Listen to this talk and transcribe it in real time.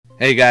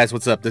Hey guys,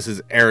 what's up? This is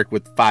Eric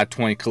with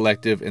FiveTwenty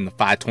Collective and the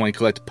FiveTwenty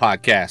Collective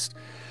podcast.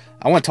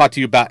 I want to talk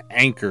to you about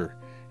Anchor.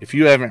 If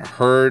you haven't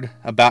heard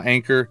about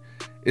Anchor,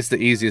 it's the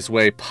easiest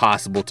way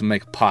possible to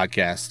make a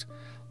podcast.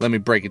 Let me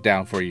break it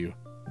down for you.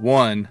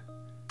 1,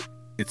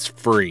 it's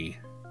free.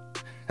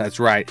 That's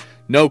right,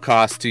 no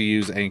cost to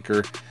use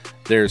Anchor.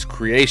 There's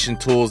creation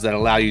tools that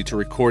allow you to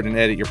record and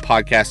edit your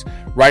podcast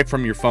right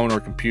from your phone or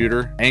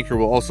computer. Anchor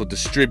will also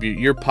distribute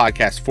your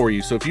podcast for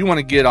you. So if you want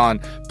to get on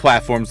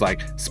platforms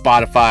like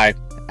Spotify,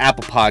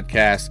 Apple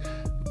Podcasts,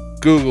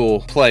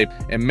 Google Play,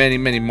 and many,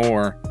 many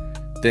more,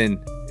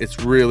 then it's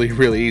really,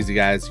 really easy,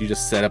 guys. You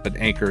just set up an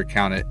Anchor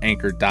account at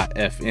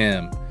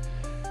anchor.fm.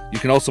 You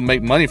can also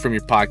make money from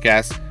your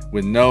podcast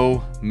with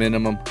no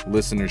minimum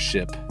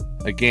listenership.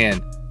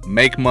 Again,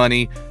 make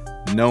money,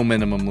 no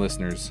minimum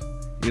listeners.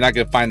 You're not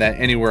going to find that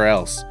anywhere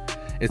else.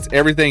 It's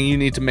everything you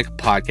need to make a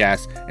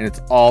podcast, and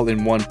it's all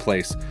in one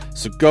place.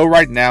 So go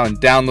right now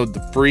and download the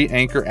free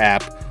Anchor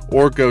app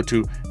or go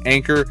to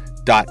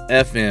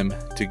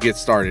anchor.fm to get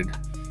started.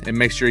 And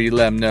make sure you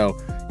let them know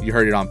you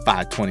heard it on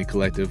FiveTwenty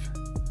Collective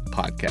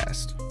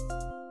podcast.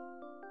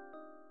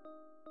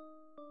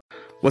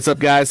 What's up,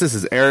 guys? This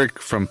is Eric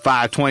from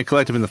FiveTwenty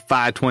Collective and the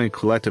FiveTwenty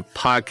Collective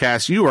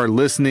podcast. You are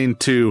listening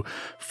to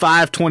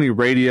FiveTwenty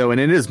Radio, and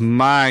it is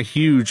my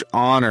huge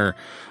honor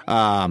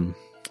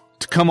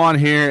to come on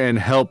here and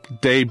help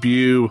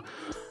debut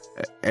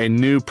a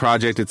new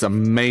project. It's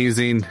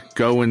amazing.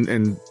 Go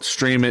and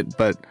stream it,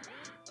 but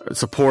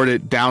support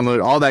it, download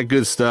it, all that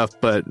good stuff.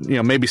 But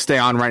maybe stay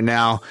on right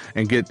now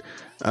and get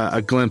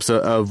a glimpse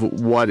of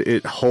what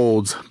it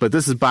holds. But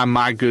this is by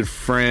my good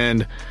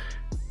friend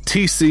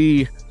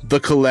TC the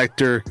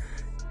Collector.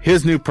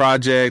 His new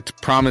project,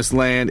 Promised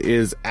Land,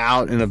 is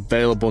out and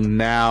available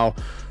now,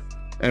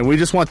 and we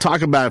just want to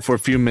talk about it for a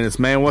few minutes.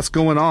 Man, what's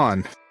going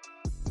on?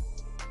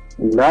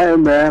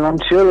 Nothing, man. I'm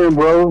chilling,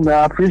 bro. Man,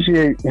 I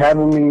appreciate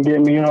having me and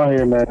getting me on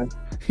here, man.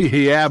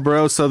 Yeah,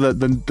 bro. So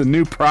the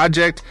new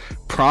project,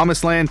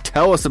 Promised Land,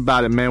 tell us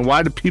about it, man.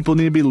 Why do people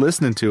need to be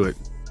listening to it?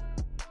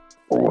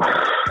 Oh,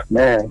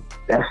 man,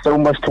 that's so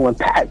much to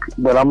unpack,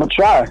 but I'm gonna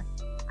try.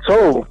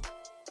 So,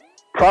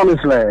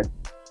 Promised Land.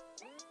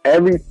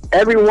 Every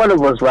one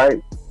of us,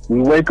 right?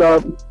 We wake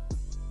up,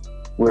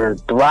 we're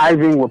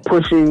thriving, we're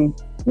pushing.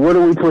 What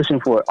are we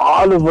pushing for?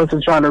 All of us are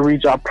trying to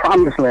reach our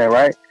promised land,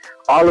 right?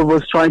 All of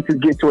us trying to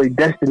get to a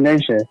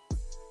destination,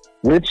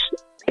 which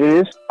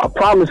is a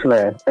promised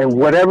land, and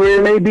whatever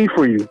it may be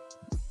for you.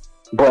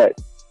 But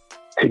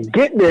to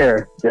get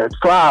there, there's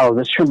trials,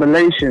 there's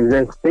tribulations,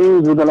 there's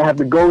things we're going to have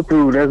to go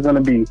through. There's going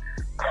to be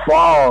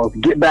falls,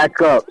 get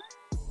back up.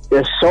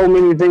 There's so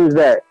many things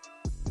that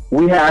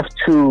we have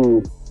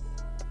to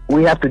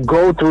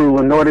go through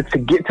in order to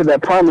get to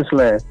that promised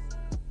land.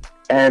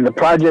 And the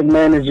project,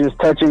 man, is just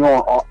touching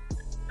on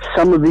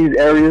some of these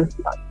areas.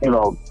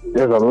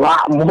 There's a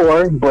lot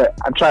more, but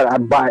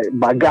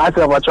by God's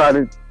help, I try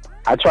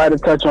to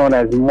touch on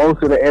as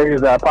most of the areas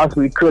that I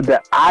possibly could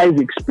that I've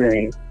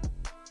experienced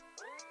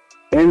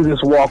in this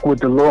walk with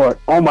the Lord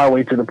on my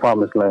way to the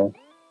promised land.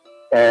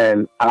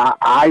 And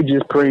I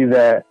just pray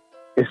that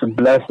it's a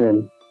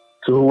blessing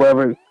to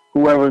whoever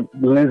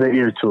lends an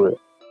ear to it.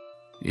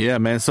 Yeah,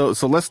 man. So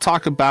let's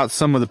talk about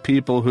some of the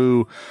people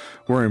who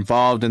were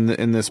involved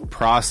in this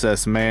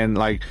process, man.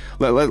 Like,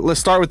 let's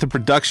start with the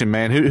production,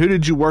 man. Who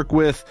did you work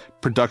with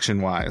production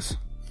wise?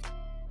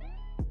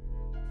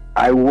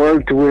 I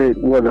worked with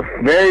the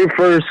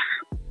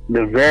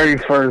very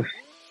first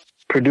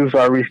producer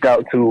I reached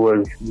out to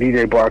was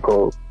DJ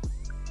Barcode,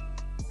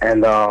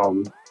 and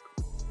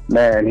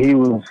he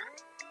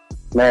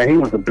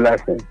was a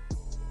blessing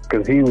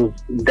because he was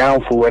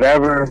down for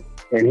whatever,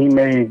 and he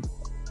made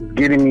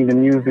getting me the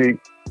music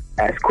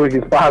as quick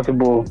as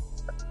possible.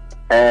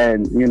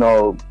 And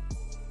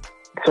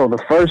so the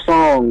first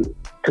song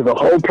to the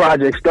whole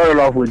project started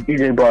off with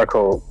DJ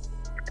Barcode,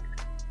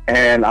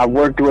 and I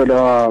worked with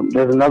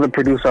there's another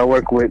producer I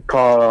work with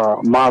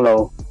called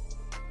Malo,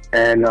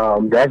 and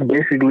that's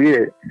basically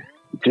it,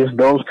 just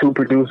those two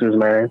producers,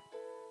 man.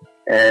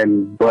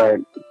 But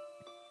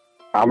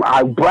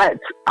I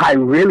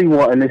really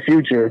want in the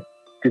future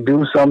to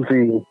do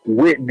something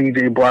with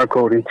DJ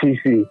Barcode and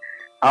TC.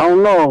 I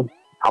don't know.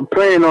 I'm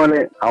praying on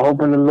it. I'm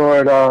hoping the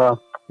Lord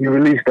you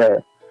release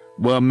that.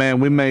 Well, man,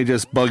 we may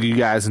just bug you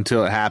guys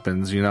until it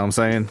happens. You know what I'm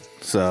saying?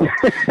 So,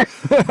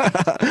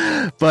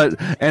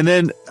 and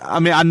then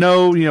I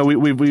know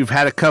we've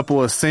had a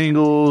couple of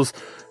singles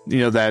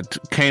that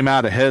came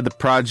out ahead of the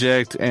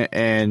project,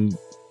 and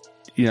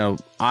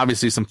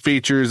obviously some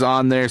features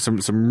on there,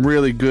 some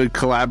really good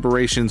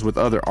collaborations with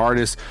other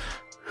artists.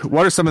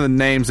 What are some of the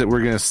names that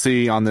we're going to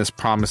see on this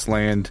Promised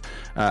Land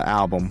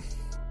album?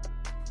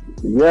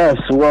 Yes,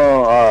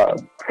 well,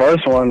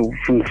 first one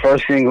from the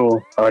first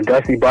single,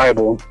 Dusty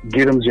Bible,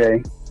 Get 'em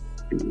J.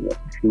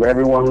 For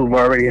everyone who've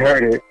already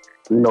heard it,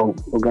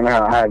 we're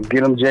gonna have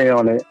Get 'em J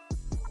on it.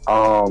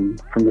 From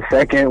the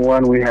second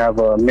one, we have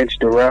Mitch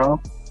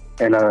Durrell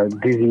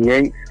and Dizzy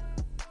Yates.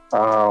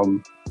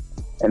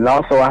 And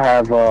also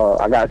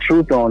I got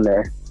Truth on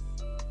there.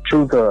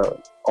 Truth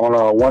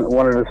on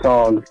one of the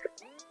songs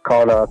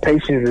called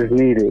Patience is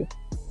Needed,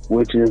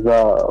 which is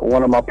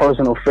one of my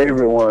personal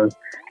favorite ones.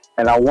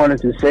 And I wanted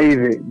to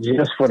save it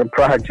just for the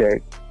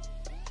project,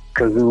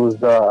 because it was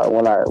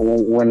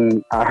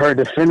when I heard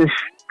the finished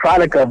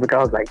product of it, I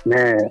was like,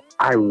 man,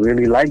 I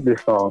really like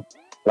this song.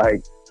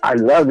 Like, I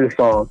love this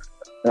song.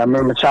 And I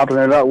remember chopping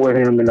it up with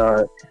him,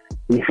 and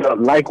he felt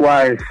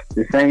likewise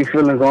the same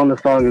feelings on the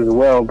song as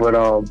well. But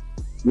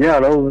yeah,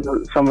 those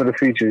are some of the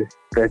features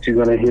that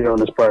you're gonna hear on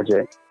this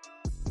project.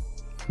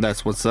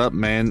 That's what's up,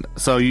 man.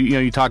 So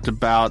you talked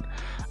about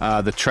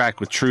the track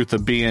with Truth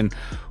of being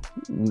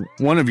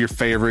one of your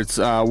favorites.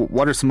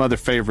 What are some other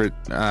favorite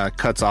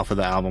cuts off of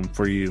the album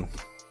for you?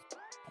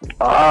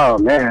 Oh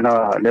man,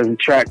 there's a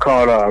track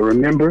called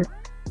Remember,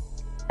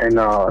 and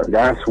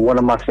that's one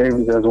of my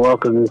favorites as well,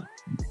 because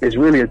it's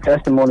really a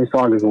testimony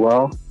song as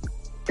well.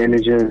 And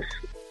it just,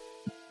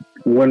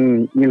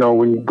 when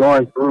you're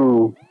going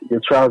through your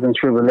trials and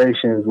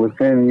tribulations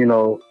within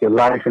your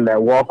life and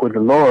that walk with the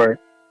Lord,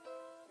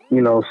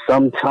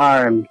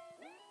 sometimes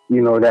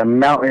that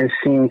mountain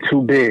seems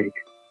too big,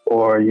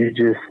 or you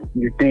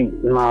think,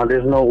 no,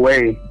 there's no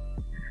way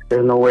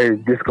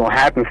this gonna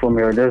happen for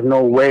me, or there's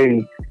no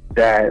way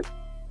that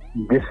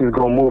this is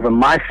gonna move in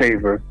my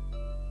favor.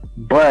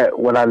 But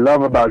what I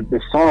love about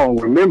this song,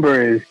 Remember,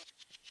 is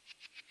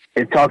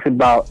it talks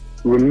about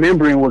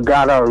remembering what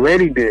God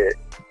already did,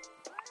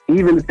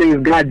 even the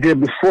things God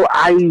did before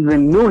I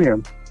even knew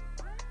him,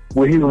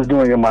 what he was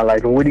doing in my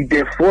life and what he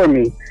did for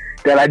me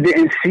that I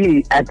didn't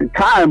see at the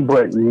time,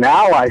 but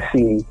now I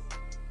see.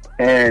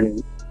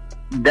 And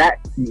that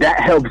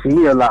helps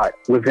me a lot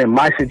within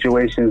my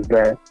situations,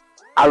 that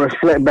I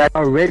reflect back,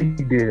 already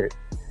did.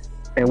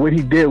 And what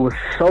he did was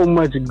so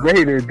much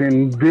greater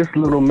than this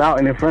little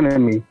mountain in front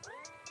of me.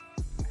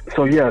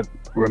 So yeah,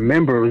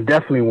 Remember was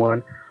definitely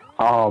one.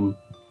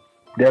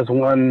 There's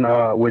one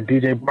with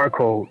DJ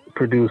Barcode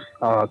produced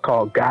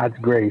called God's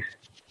Grace.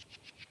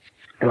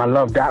 And I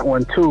love that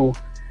one too,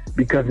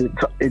 because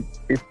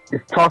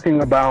it's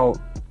talking about,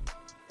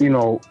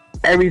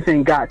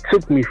 everything God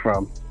took me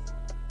from,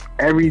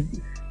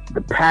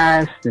 the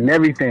past and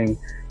everything.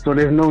 So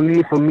there's no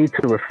need for me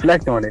to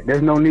reflect on it.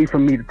 There's no need for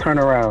me to turn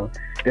around.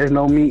 There's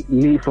no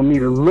need for me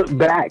to look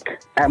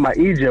back at my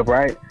Egypt,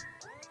 right?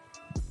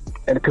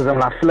 And because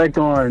when I reflect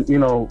on,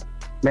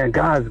 man,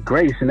 God's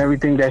grace and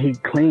everything that he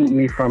cleaned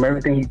me from,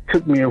 everything he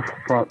took me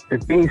from, the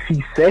things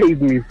he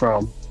saved me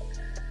from,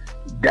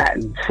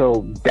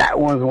 that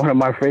one's one of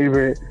my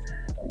favorite.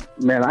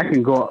 Man, I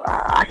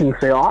can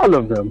say all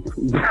of them,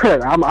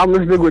 but I'm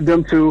gonna stick with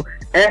them two.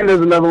 And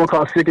there's another one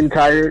called Sick and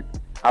Tired.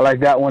 I like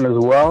that one as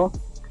well,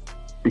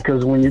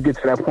 because when you get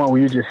to that point where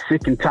you're just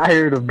sick and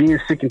tired of being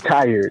sick and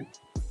tired,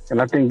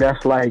 and I think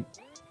that's like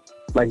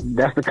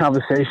that's the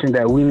conversation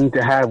that we need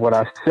to have with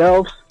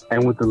ourselves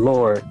and with the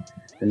Lord,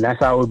 and that's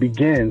how it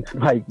begins.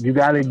 Like, you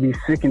gotta be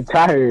sick and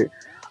tired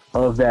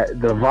of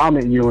the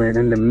vomit you in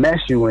and the mess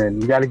you in.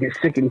 You gotta get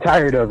sick and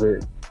tired of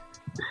it,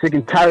 sick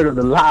and tired of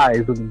the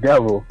lies of the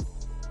devil.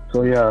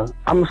 So yeah,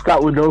 I'm gonna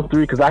start with those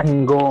three because I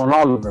can go on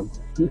all of them.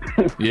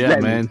 Yeah,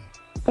 man,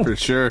 for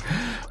sure.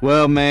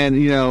 Well, man,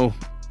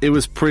 it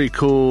was pretty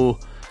cool,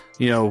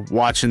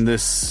 watching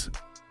this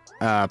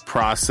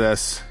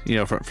process,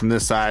 from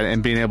this side,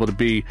 and being able to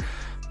be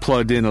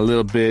plugged in a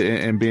little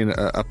bit and being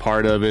a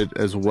part of it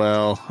as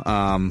well.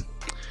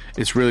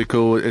 It's really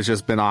cool. It's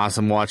just been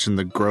awesome watching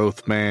the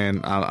growth,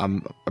 man.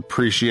 I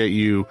appreciate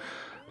you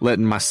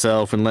letting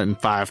myself and letting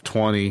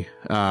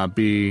FiveTwenty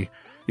be,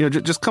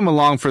 just come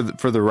along for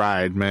the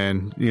ride,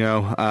 man.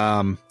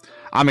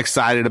 I'm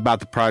excited about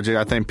the project.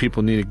 I think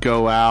people need to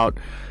go out,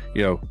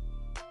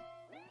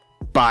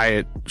 buy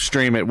it,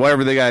 stream it,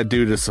 whatever they got to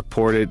do to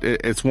support it.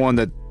 It's one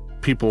that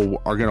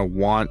people are going to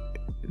want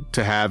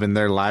to have in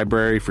their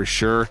library for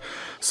sure.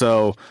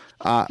 So,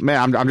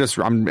 man, I'm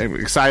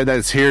excited that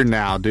it's here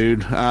now,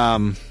 dude.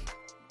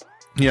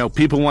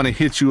 People want to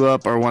hit you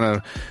up or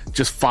want to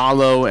just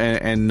follow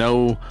and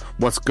know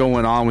what's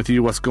going on with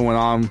you, what's going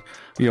on,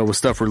 with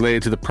stuff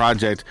related to the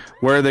project.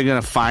 Where are they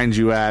going to find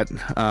you at,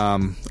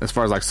 as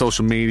far as like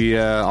social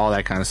media, all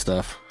that kind of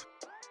stuff?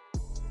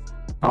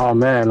 Oh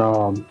man,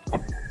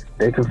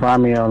 they can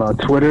find me on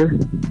Twitter.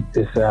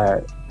 It's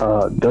at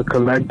The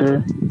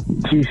Collector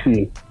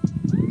TC,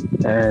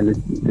 and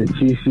the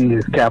TC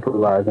is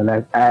capitalized, and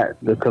that's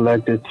at The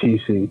Collector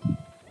TC.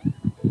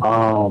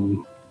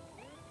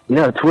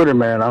 Yeah, Twitter,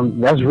 man.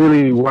 That's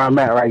really where I'm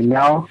at right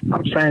now.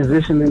 I'm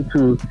transitioning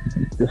to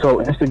this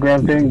whole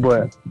Instagram thing,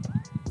 but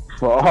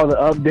for all the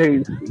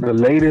updates, the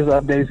latest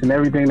updates and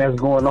everything that's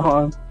going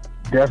on,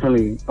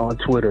 definitely on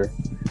Twitter.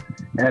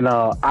 And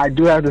I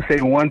do have to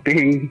say one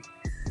thing.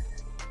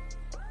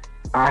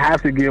 I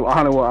have to give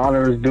honor where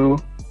honor is due.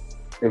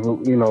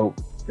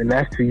 And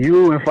that's to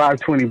you and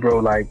FiveTwenty, bro.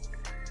 Like,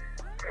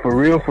 for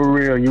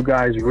real, you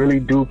guys really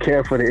do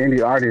care for the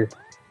indie artists.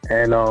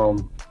 And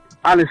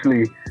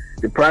honestly,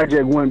 the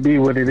project wouldn't be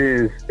what it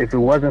is if it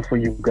wasn't for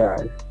you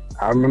guys.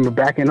 I remember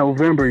back in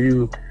November,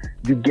 you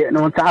getting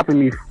on top of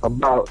me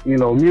about,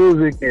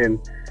 music, and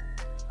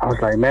I was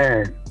like,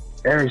 man,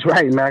 Eric's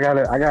right, man.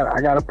 I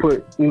gotta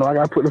put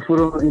the foot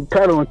on the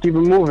pedal and keep it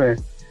moving.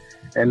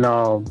 And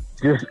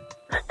just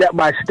step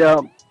by step,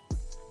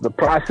 the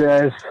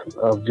process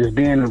of just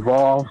being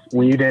involved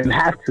when you didn't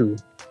have to.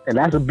 And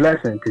that's a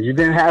blessing because you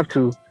didn't have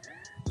to.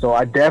 So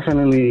I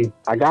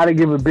gotta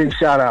give a big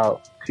shout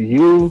out to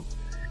you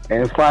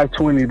and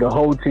FiveTwenty, the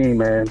whole team,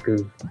 man,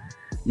 because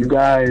you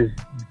guys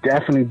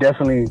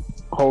definitely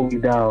hold me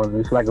down.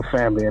 It's like a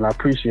family, and I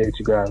appreciate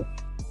you guys.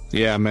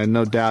 Yeah, man,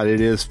 no doubt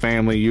it is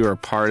family. You are a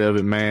part of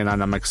it, man,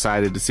 and I'm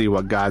excited to see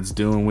what God's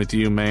doing with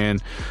you, man.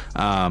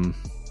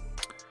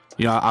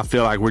 You know, I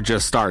feel like we're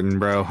just starting,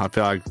 bro. I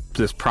feel like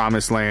this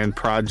Promised Land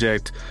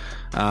project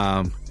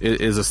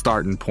is a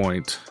starting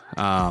point.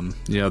 You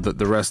know,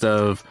 the rest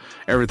of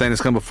everything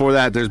that's come before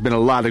that, there's been a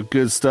lot of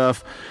good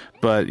stuff,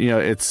 but, you know,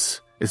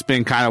 it's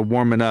been kind of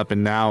warming up,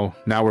 and now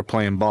we're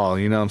playing ball.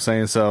 You know what I'm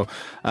saying? So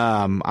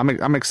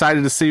I'm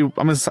excited to see.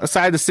 I'm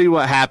excited to see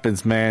what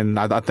happens, man.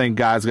 I think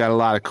God's got a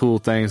lot of cool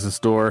things in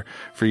store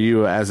for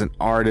you as an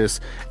artist,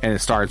 and it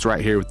starts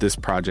right here with this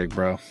project,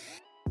 bro.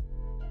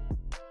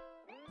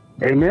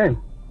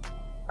 Amen.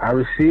 I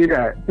receive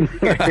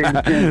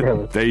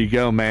that. There you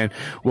go, man.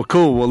 Well,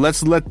 cool. Well,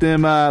 let's let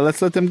them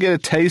get a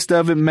taste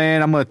of it,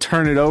 man. I'm gonna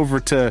turn it over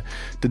to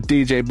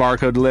DJ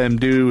Barcode to let him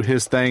do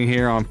his thing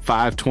here on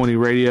FiveTwenty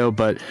Radio.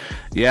 But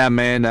yeah,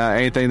 man,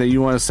 anything that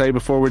you want to say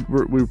before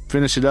we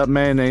finish it up,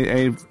 man?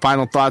 Any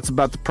final thoughts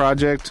about the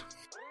project?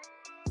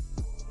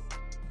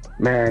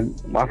 Man,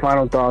 my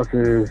final thoughts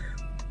is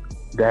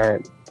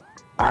that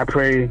I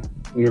pray,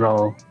 you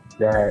know,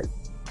 that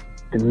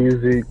the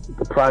music,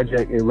 the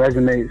project, it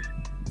resonates,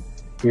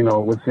 you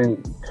know,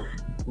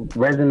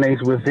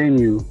 resonates within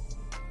you,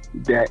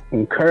 that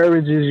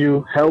encourages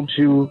you, helps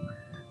you,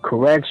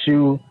 corrects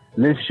you,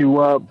 lifts you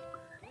up,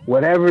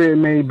 whatever it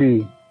may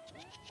be.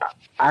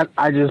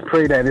 I just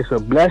pray that it's a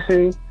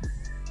blessing.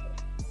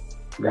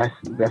 That's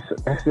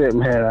it,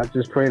 man. I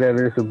just pray that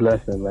it's a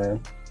blessing,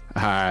 man.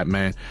 All right,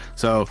 man.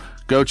 So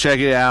go check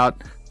it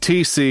out.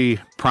 TC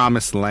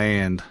Promised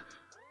Land.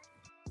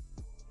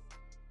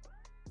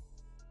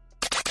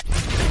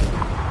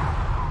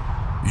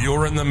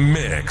 You're in the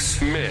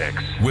mix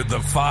with the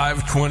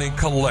FiveTwenty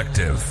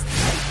Collective.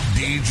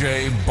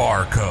 DJ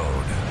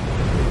Barcode.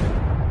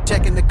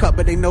 Checking the cup,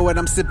 but they know what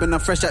I'm sipping. I'm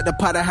fresh out the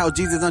pot of house.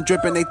 Jesus, I'm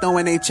dripping. They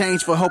throwing they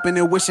change for hoping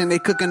and wishing. They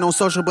cooking on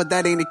social, but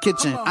that ain't the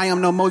kitchen. I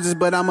am no Moses,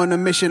 but I'm on a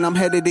mission. I'm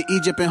headed to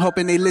Egypt and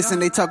hoping they listen.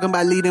 They talking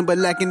about leading, but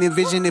lacking in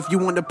vision. If you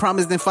want the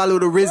promise, then follow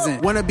the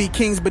risen. Wanna be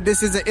kings, but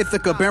this isn't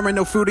Ithaca. Bearing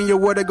no fruit in your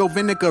water, go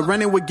vinegar.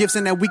 Running with gifts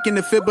and that week in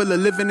the fibula.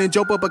 Living in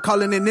Joppa, but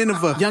calling it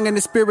Nineveh. Young in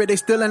the spirit, they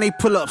still in they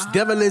pull-ups.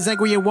 Devil is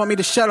angry and want me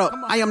to shut up.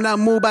 I am not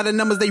moved by the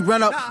numbers they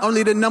run up.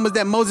 Only the numbers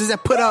that Moses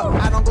had put up.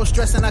 I don't go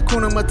stressing, I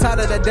kuna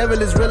matata. That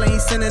devil is real and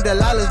he's sending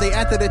Delilahs. They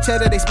after the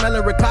cheddar, they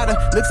smelling ricotta.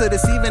 Looks are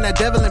deceiving, that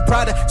devil and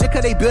Prada. Just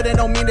cause they build it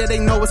don't mean that they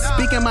know us.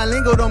 Speaking my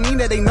lingo don't mean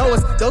that they know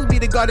us. Those be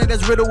the garden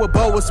that's riddled with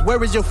boas.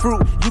 Where is your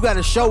fruit? You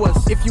gotta show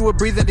us. If you a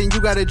breather, then you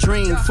gotta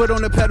dream. Foot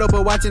on the pedal,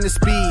 but watching the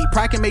speed.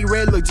 Pride can make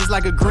red look just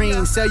like a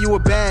green. Sell you a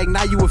bag,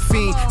 now you a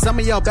fiend. Some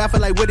of y'all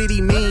baffle like, what did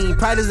he mean?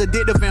 Pride is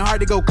addictive and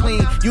hard to go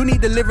clean. You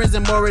need deliverance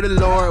and more of the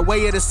Lord.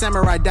 Way of the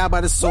samurai, die by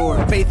the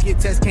sword. Faith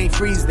get test, can't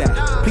freeze that.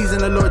 Pleasing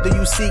the Lord, do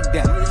you seek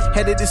that?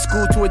 Headed to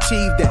school to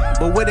achieve that.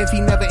 But what if he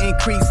never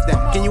increased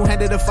that? Can you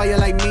handle the fire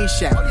like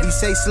Meshach? We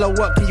say slow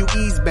up, can you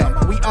ease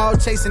back? We all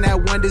chasing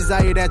that one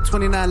desire, that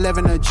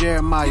 29:11 of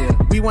Jeremiah.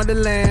 We want the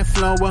land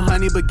flowing with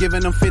honey, but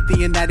giving them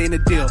 50 and that ain't a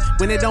deal.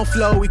 When it don't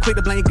flow, we quick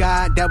to blame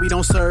God that we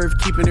don't serve,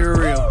 keeping it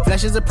real.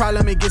 Flesh is a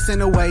problem, it gets in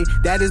the way.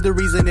 That is the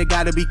reason it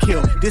gotta be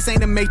killed. This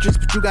ain't a matrix,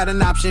 but you got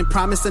an option.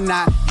 Promise or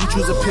not, you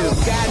choose a pill.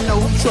 God know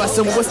who trusts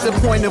him, what's the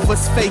point of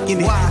us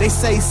faking it? They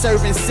say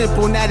serving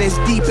simple, not as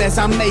deep as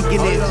I'm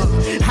making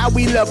it. How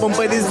we love him,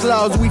 but his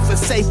laws we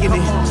forsaking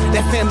it.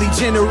 That family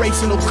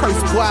generational curse,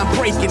 boy, I'm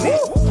breaking it.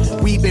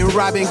 We been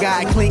robbing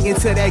God, clinging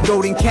to that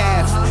golden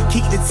calf.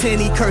 Keep the 10,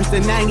 he cursed the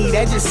 90,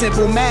 that's just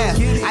simple math.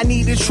 I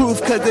need the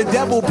truth, cause the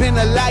devil been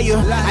a liar.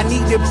 I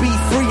need to be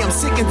free, I'm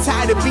sick and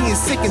tired of being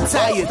sick and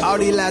tired. All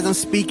these lies I'm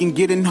speaking,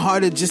 getting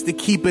harder just to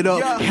keep it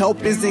up.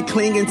 Help isn't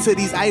clinging to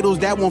these idols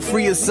that won't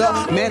free us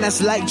up. Man,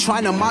 that's like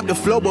trying to mop the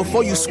floor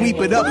before you sweep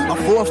it up. My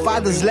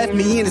forefathers left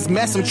me in this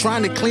mess, I'm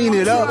trying to clean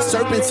it up.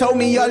 Serpent told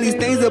me all these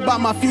things about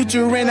my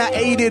future and I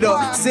ate it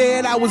up.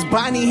 Said I was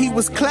Bonnie, he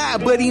was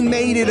Clyde, but he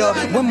made it up.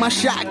 When my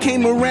shot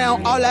came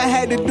around, all I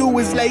had to do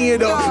was lay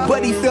it up.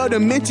 But he failed to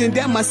mention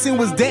that my sin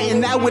was dead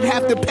and I would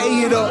have to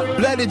pay it up.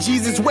 Blood of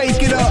Jesus,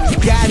 wake it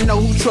up. God know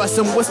who trusts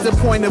him, what's the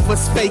point of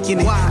us faking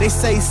it? They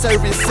say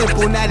serving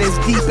simple, not as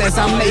deep as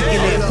I'm making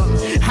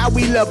it. How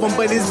we love him,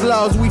 but his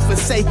laws we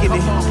forsaking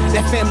it.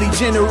 That family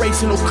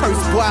generational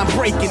curse, boy, I'm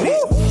breaking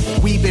it.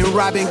 We've been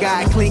robbing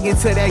God, clinging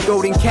to that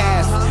golden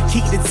calf.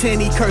 Keep the 10,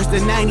 he cursed the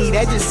 90,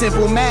 that's just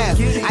simple math.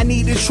 I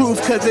need the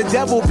truth cause the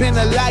devil been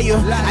a liar.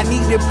 I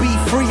need to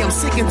be free, I'm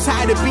sick and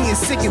tired of being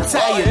sick and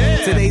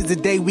tired. Today's the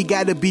day we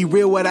gotta be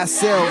real with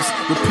ourselves.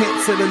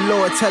 Repent to the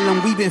Lord, tell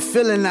him we've been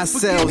feeling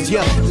ourselves.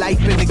 Yeah, life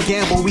been a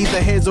gamble,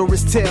 either heads or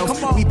it's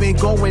tails. We've been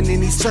going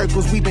in these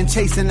circles, we've been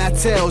chasing our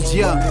tails.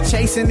 Yeah,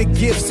 chasing the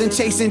gifts and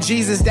chasing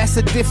Jesus, that's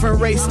a different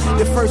race.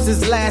 The first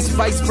is last,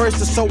 vice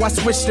versa, so I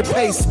switched the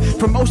pace.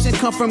 Promotion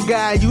come from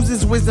God, use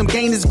his wisdom,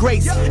 gain his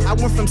grace. I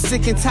went from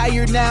sick and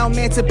tired now,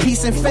 man, to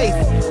peace and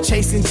faith.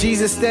 Chasing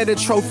Jesus instead of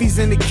trophies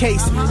in the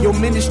case. Your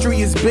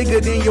ministry is bigger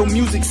than your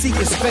music,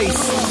 seeking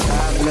space.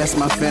 God bless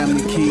my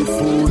family, keep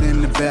food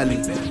in the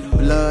belly.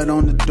 Blood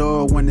on the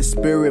door when the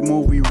spirit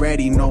move, we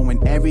ready.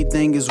 Knowing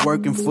everything is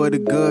working for the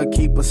good,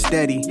 keep us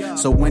steady.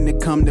 So when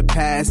it come to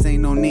pass,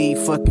 ain't no need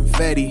for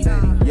confetti.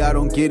 Y'all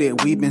don't get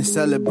it, we been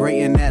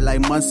celebrating that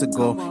like months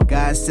ago.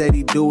 God said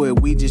he do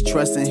it, we just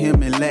trusting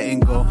him and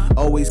letting go.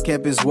 Always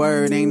kept his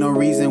word, ain't no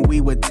reason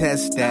we would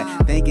test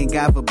that. Thanking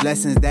God for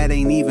blessings that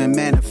ain't even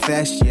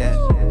manifest yet.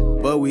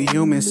 But we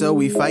human, so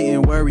we fight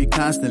and worry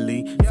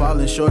constantly.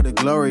 Falling short of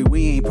glory,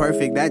 we ain't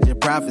perfect, that's just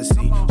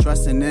prophecy.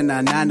 Trusting in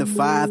our 9 to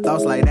 5,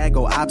 thoughts like that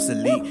go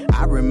obsolete.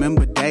 I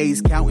remember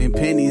days counting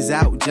pennies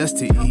out just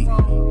to eat.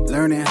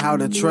 Learning how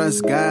to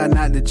trust God,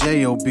 not the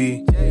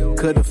J.O.B.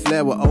 Could've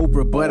fled with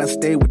Oprah, but I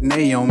stayed with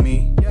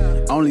Naomi.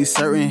 Only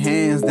certain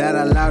hands that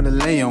I allow to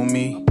lay on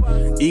me.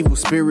 Evil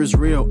spirits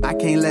real, I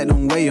can't let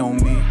them weigh on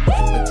me.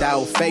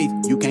 Without faith,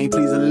 you can't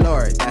please the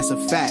Lord, that's a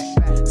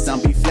fact.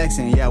 Some be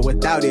flexing, yeah,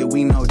 without it,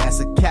 we know that's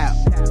a cap.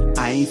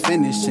 I ain't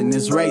finished in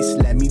this race,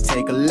 let me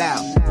take a lap.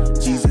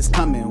 Jesus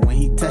coming, when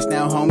he touch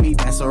down, homie,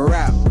 that's a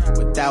wrap.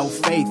 Without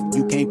faith,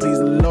 you can't please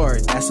the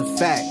Lord, that's a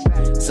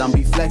fact. Some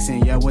be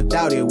flexing, yeah,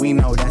 without it, we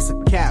know that's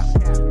a cap.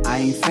 I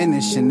ain't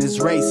finished in this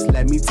race,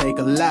 let me take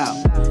a lap.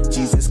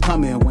 Jesus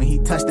coming, when he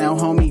touch down,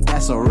 homie,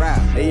 that's a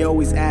wrap. They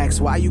always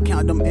ask, why you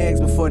count them eggs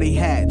before they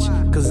hatch?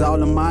 Cause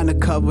all of mine are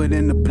covered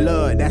in the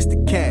blood, that's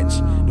the catch.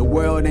 The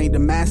world ain't the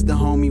master,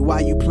 homie, why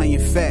you playing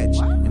fetch?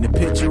 And the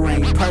picture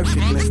ain't perfect,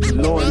 unless the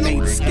Lord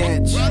made the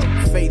sketch.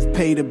 Faith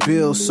pay the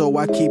bills, so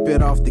I keep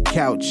it off the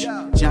couch.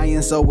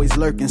 Giants always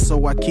lurking,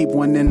 so I keep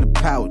one in the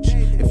pouch.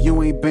 If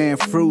you ain't bearing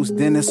fruits,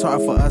 then it's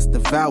hard for us to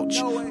vouch.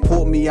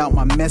 Pulled me out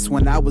my mess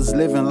when I was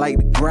living like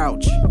the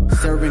grouch.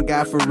 Serving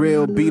God for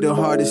real be the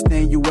hardest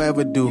thing you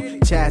ever do.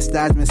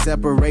 Chastisement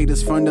separate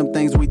us from them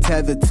things we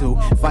tethered to.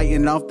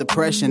 Fighting off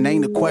depression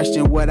ain't a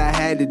question what I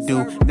had to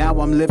do. Now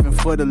I'm living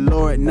for the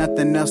Lord,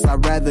 nothing else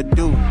I'd rather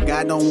do.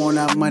 God don't want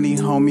our money,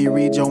 homie,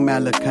 read your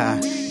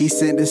Malachi. He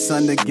sent his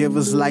son to give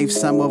us life,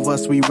 some of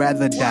us we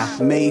rather die.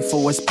 Made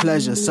for his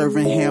pleasure,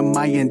 serving him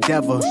my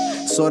endeavor.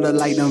 Sorta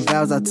like them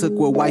vows I took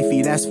with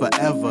wifey, that's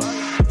forever.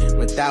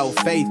 Without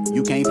faith,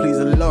 you can't please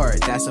the Lord,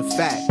 that's a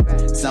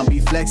fact. Some be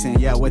flexing,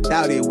 yeah,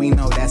 without it, we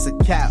know that's a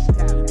cap.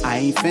 I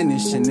ain't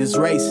finished in this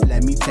race,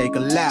 let me take a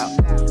lap.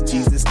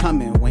 Jesus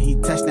coming, when he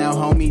touch down,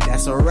 homie,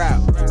 that's a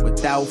wrap.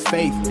 Without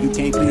faith, you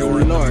can't please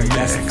the Lord,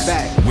 that's a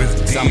fact.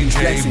 With Some be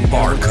flexing, yeah,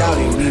 Barcode. without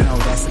it, we know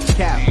that's a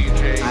cap.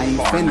 I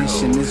ain't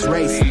finished in this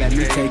race, let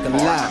me take a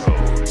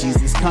lap.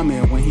 Jesus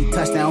coming, when he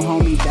touch down,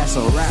 homie, that's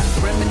a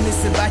wrap.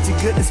 Reminiscing about your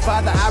goodness,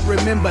 Father, I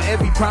remember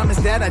every promise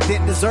that I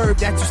didn't deserve,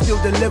 that you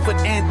still delivered,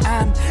 and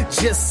I'm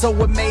just so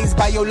amazed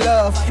by your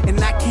love, and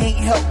I can't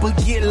help but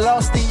get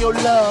lost in your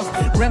love.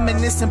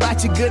 Reminiscing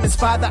about your goodness,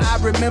 Father, I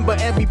remember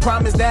every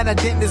promise that I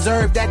didn't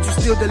deserve, that you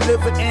still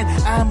delivered, and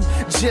I'm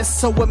just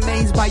so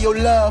amazed by your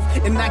love,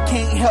 and I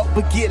can't help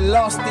but get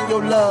lost in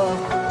your love.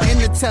 In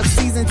the tough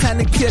season, time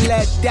to kill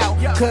that doubt,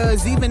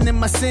 cause even in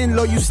my sin,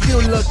 Lord, you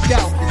still looked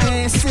out.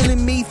 Man, silly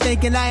me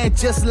thinking I had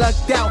just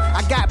lucked out.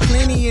 I got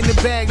plenty in the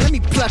bag, let me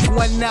pluck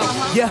one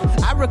out. Yeah,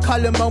 I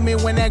recall a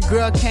moment when that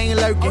girl came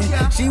lurking.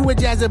 She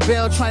was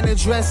Jezebel trying to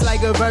dress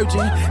like a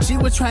virgin. She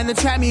was trying to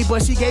trap me,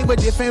 but she gave a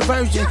different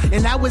version.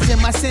 And I was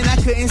in my sin, I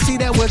couldn't see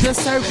that was a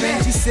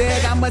serpent. She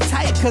said I'm a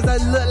type cause I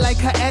look like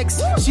her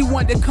ex. She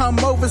wanted to come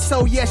over,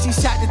 so yeah, she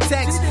shot the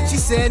text. She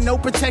said no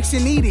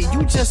protection needed,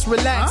 you just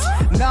relax.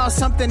 Nah,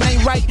 something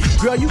ain't right,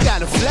 girl, you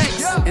gotta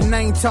flex. And I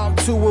ain't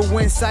talked to her,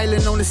 went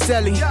silent on the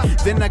celly.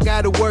 Then I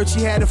got a word,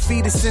 she had a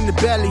fetus in the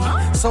belly.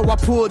 So I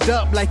pulled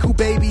up like, who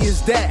baby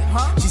is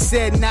that? She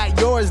said not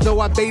yours, though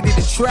I baited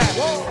the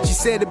trap. She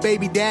said the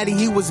baby daddy,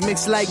 he was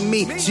mixed like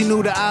me. She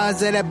knew the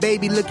odds of that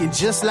baby looking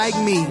just like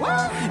me.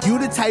 You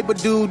the type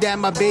of dude that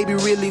my baby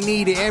really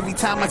needed. Every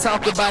time I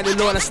talk about it,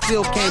 Lord, I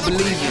still can't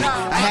believe it.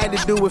 I had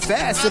to do it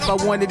fast if I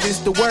wanted this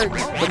to work,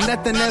 but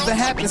nothing ever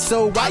happened,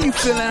 so why you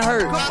feeling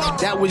hurt?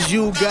 That was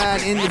you,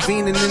 God,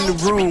 intervening in the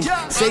room,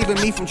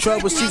 saving me from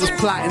trouble, she was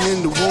plotting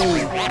in the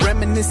womb.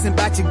 Reminiscing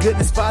about your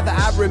goodness, Father,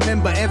 I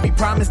remember every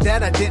promise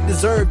that I didn't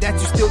deserve, that you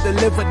still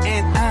delivered.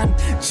 And I'm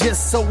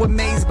just so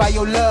amazed by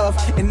your love,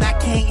 and I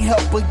can't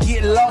help but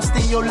get lost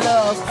in your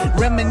love.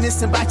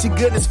 Reminiscing about your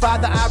goodness,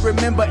 Father, I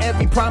remember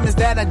every promise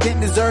that I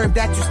didn't deserve,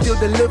 that you still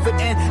delivered.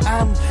 And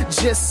I'm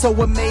just so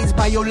amazed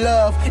by your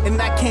love,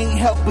 and I can't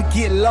help but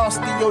get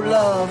lost in your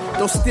love.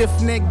 Those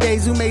stiff-necked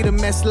days, who made a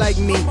mess like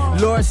me?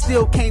 Lord,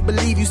 still can't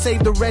believe you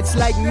saved a wretch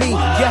like me.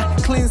 Yeah,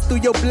 cleansed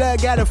through your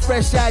blood, got a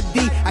fresh ID.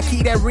 I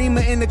keep that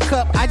Rima in the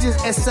cup, I just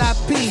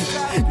SIP.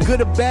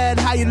 Good or bad,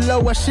 high or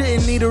low, I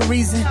shouldn't need a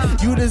reason.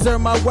 You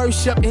deserve my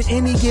worship in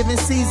any given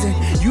season.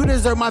 You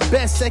deserve my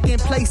best, second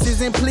place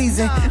isn't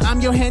pleasing.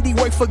 I'm your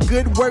handiwork for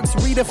good works,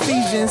 read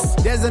Ephesians.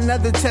 There's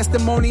another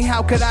testimony,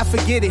 how could I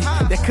forget it?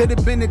 That could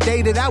have been the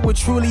day that I would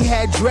truly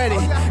had dreaded.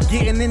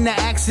 Getting in the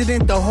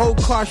accident, the whole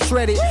car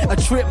shredded. A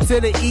trip to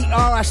the ER,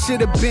 I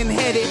should have been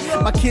headed.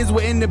 My kids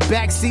were in the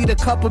backseat a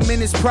couple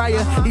minutes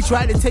prior. He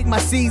tried to take my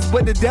seeds,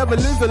 but the devil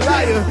is a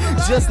liar.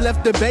 Just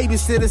left the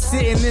babysitter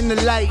sitting in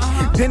the light.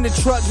 Then the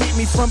truck hit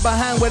me from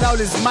behind with all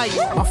his might.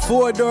 My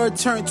 4-door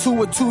turned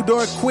to a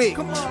 2-door quick.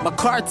 My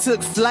car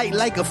took flight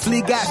like a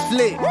flea got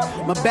flicked.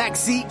 My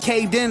backseat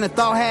caved in, a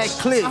thought had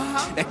clicked.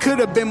 That could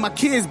have been my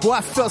kids, boy,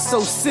 I felt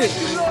so sick.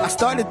 I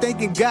started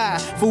thanking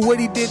God for what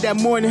he did that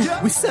morning.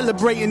 We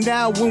celebrating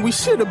now when we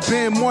should have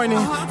been mourning.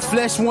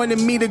 Flesh wanted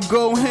me to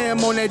go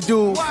ham on that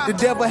dude. The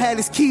devil had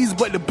his keys,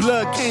 but the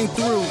blood came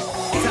through.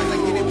 Times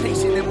I get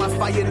impatient in my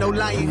fire, no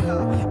lying.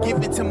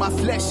 Give it to my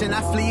flesh and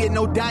I flee it,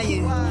 no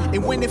dying.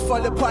 And when it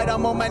fall apart,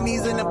 I'm on my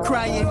knees and I'm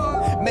crying.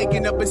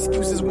 Making up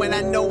excuses when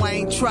I know I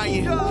ain't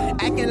trying.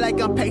 Acting like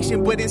I'm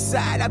patient, but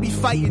inside I be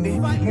fighting it.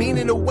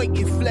 Meaning the weight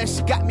in flesh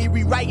got me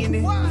rewriting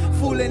it.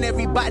 Fooling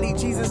everybody,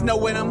 Jesus know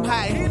when I'm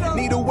high.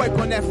 Need to work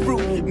on that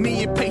fruit,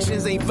 me and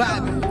patience ain't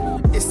vibing.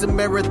 It's a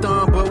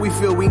marathon, but we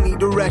feel we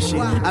need to rush it.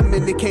 I'm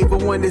in the cave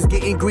of wonders,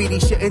 getting greedy,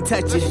 shouldn't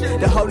touch it.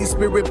 The Holy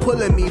Spirit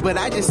pulling me, but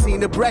I just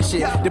seen to brush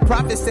it. The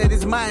prophet said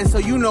it's mine, so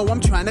you know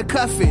I'm trying to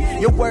cuff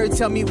it. Your word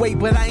tell me wait,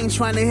 but I ain't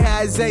trying to hear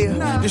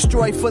Isaiah.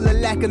 Destroyed full of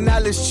lack of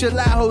knowledge, chill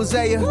out,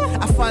 Hosea.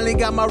 I finally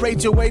got my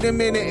Rachel, wait a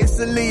minute, it's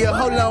Aaliyah.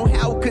 Hold on,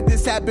 how could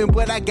this happen?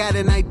 But I got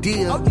an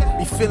idea.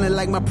 Be feeling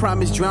like my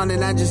promise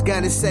drowning, I just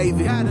gotta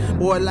save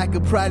it. Or like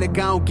a product,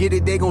 I don't get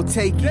it, they gon'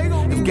 take it.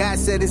 If God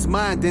said it's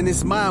mine, then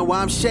it's mine,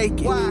 why I'm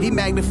shaking. He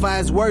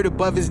magnifies his word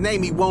above his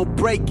name, he won't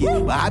break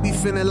it. But I be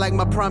feeling like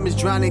my promise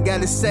drowning,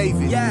 gotta save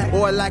it.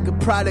 Or like a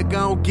product,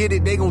 I don't get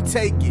it, they gon'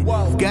 take it.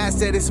 If God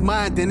said it's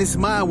mine, then it's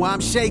mine, why I'm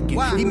shaking.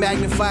 He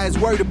magnifies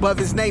his word above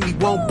his name, he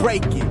won't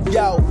break it.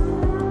 Yo,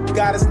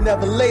 God is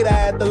never late, I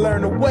had to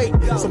learn to wait.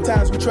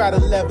 Sometimes we try to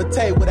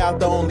levitate without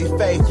the only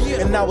faith.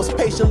 And I was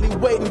patiently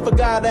waiting for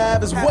God to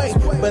have his way,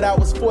 but I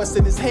was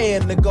forcing his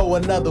hand to go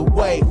another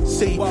way.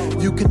 See,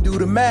 you can do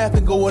the math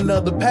and go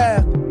another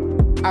path.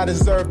 I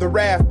deserved the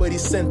wrath, but he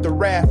sent the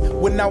wrath.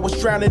 When I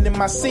was drowning in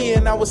my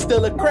sin, I was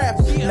still a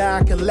craft. Now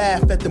I can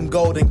laugh at them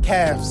golden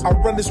calves. I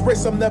run this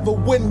race, I'm never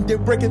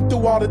winded, breaking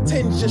through all the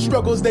tension.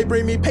 Struggles, they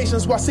bring me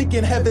patience while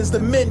seeking heaven's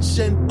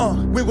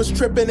dimension. We was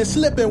tripping and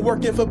slipping,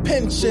 working for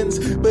pensions.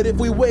 But if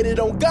we waited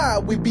on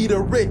God, we'd be the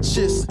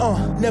richest.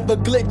 Never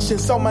glitching,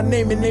 saw my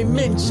name in they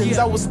mentions.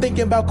 I was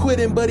thinking about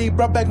quitting, but he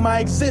brought back my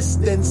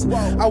existence.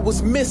 I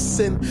was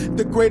missing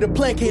the greater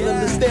plan, can't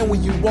understand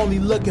when you only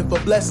looking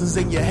for blessings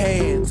in your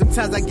hands.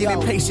 Sometimes I get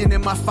impatient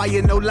in my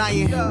fire, no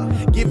lying.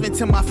 Give in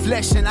to my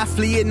flesh and I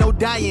flee it, no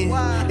dying.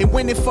 And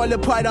when it fall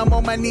apart, I'm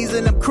on my knees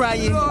and I'm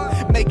crying.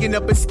 Making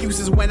up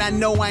excuses when I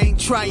know I ain't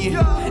trying.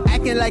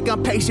 Acting like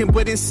I'm patient,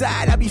 but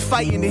inside I be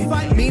fighting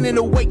it. Meaning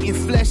the weight in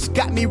flesh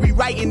got me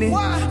rewriting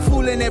it.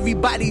 Fooling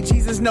everybody,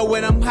 Jesus know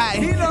when I'm high.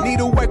 Need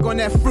to work on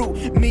that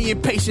fruit, me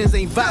and patience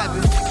ain't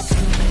vibing.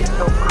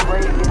 So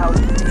crazy how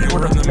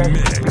You're in the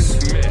mix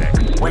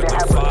with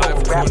the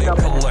 520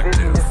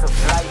 Collective.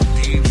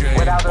 DJ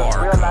without us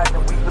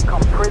realizing we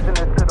become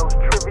prisoners to those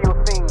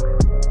trivial things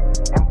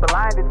and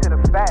blinded to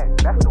the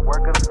fact that's the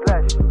work of the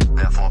flesh.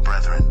 Therefore,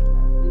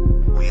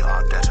 brethren, we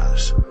are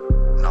debtors,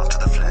 not to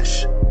the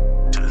flesh,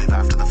 to live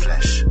after the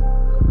flesh.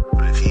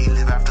 For if ye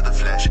live after the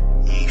flesh,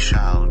 ye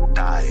shall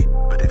die.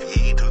 But if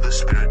ye through the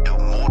Spirit do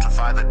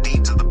mortify the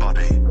deeds of the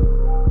body,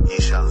 ye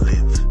shall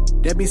live.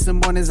 There be some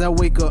mornings I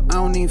wake up, I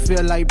don't even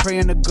feel like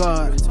praying to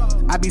God.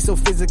 I be so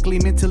physically,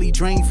 mentally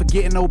drained,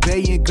 forgetting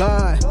obeying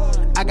God.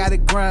 I gotta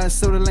grind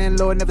so the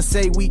landlord never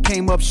say we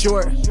came up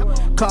short.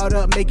 Caught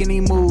up making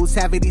these moves,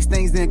 having these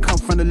things then come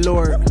from the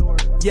Lord.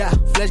 Yeah,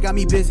 flesh got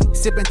me busy,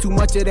 sipping too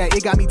much of that,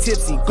 it got me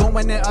tipsy.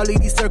 Going in all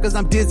of these circles,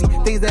 I'm dizzy.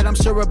 Things that I'm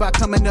sure about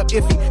coming up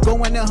iffy.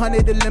 Going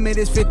 100, the limit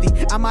is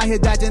 50. I'm out here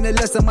dodging the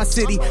lust of my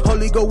city.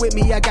 Holy go with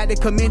me, I got the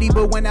committee,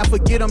 but when I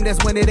forget them,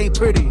 that's when it ain't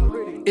pretty.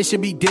 It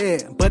should be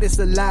dead, but it's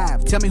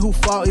alive. Tell me who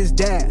fault is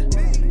that?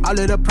 All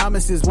of the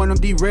promises, want them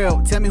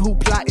derailed. Tell me who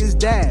plot is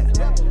that?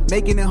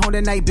 Making it home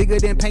tonight bigger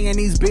than paying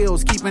these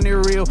bills. Keeping it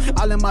real,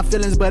 all in my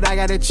feelings, but I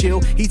gotta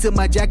chill. He took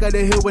my jack of the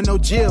hill with no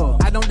chill.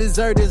 I don't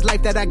deserve this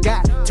life that I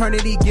got.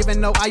 Eternity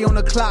giving no eye on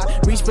the clock.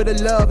 Reach for the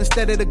love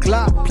instead of the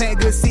Glock. Plant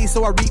good seeds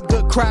so I reap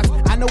good crops.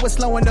 I know it's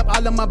slowing up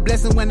all of my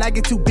blessings. When I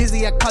get too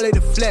busy, I call it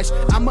the flesh.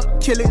 I'ma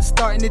kill it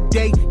starting the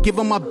day. Give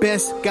them my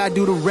best, God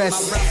do the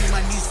rest. My rap in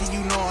my knees so you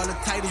know all the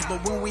titles.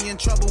 But when we in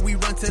trouble, we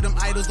run to them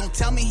idols. Don't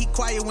tell me he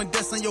quiet when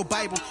dust on your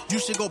Bible. You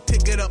should go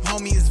pick it up,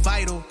 homie, it's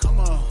vital. Come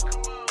on,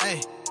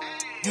 hey.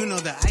 You know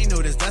that I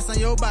know this, that's on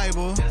your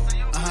Bible.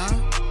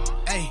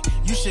 Hey,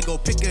 you should go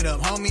pick it up,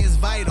 homie, it's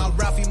vital. I'm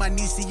Ralphie, my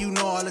niece, you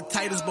know all the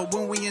titles. But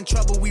when we in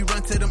trouble, we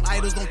run to them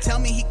idols. Don't tell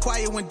me he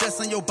quiet when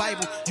dust on your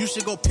Bible. You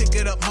should go pick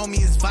it up,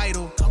 homie, it's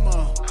vital. Come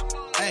on,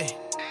 hey.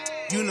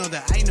 You know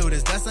that I know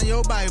this, that's on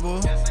your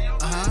Bible.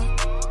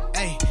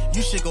 Hey,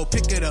 you should go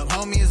pick it up,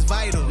 homie, it's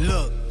vital.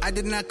 Look, I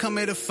did not come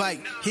here to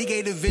fight. He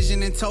gave the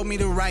vision and told me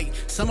to write.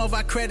 Some of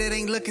our credit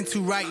ain't looking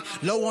too right.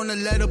 Low on the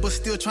letter, but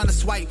still trying to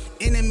swipe.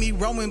 Enemy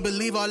roaming,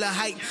 believe all the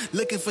hype.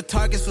 Looking for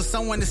targets for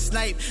someone to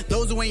snipe.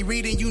 Those who ain't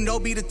reading, you know,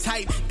 be the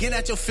type. Get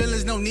out your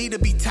feelings, no need to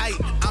be tight.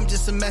 I'm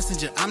just a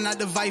messenger, I'm not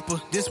the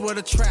viper. This word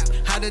a trap,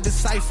 how to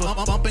decipher.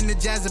 Bumping the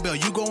Jezebel,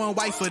 you going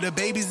white for the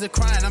babies are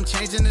crying. I'm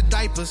changing the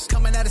diapers.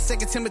 Coming out of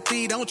 2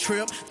 Timothy, don't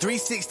trip.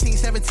 3:16,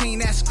 17,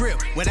 that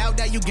script. Without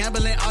that, you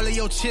gambling all of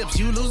your chips.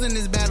 You losing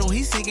this battle,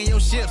 he sinking your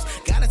ship.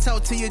 Gotta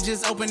talk to you,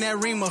 just open that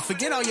reamer.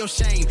 Forget all your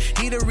shame,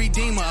 he the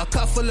redeemer. A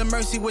cup full of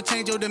mercy will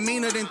change your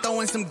demeanor. Then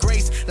throw in some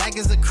grace like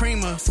it's a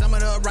creamer. Some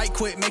of the right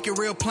quick, make it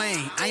real plain.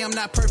 I am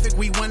not perfect,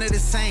 we one of the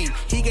same.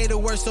 He gave the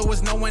word, so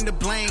it's no one to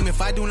blame. If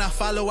I do not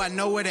follow, I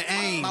know where to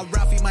aim. My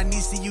Ralphie, my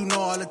niece, you know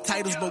all the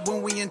titles. But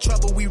when we in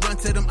trouble, we run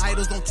to them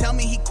idols. Don't tell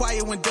me he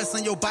quiet when dust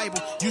on your Bible.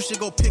 You should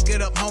go pick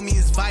it up, homie,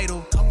 it's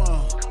vital. Come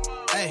on,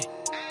 hey.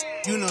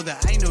 You know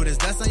that I know this,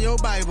 that's on your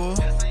Bible.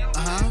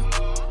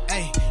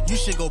 Hey, you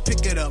should go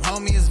pick it up,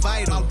 homie, it's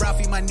vital. I'm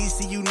Ralphie, my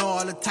niece, you know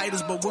all the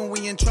titles. But when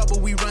we in trouble,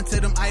 we run to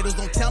them idols.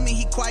 Don't tell me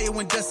he quiet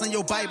when dust on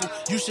your Bible.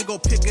 You should go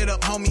pick it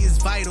up, homie, it's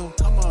vital.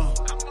 Come on,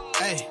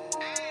 hey.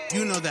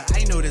 You know that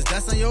I know this,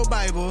 that's on your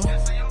Bible.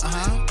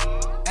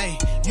 Hey,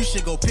 you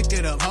should go pick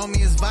it up,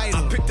 homie, it's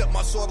vital. I picked up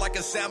my sword like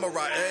a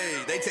samurai,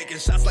 ayy. They taking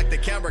shots like the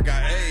camera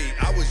guy,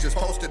 ayy. I was just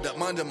posted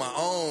up under my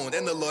own.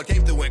 Then the Lord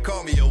came through and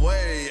called me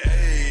away,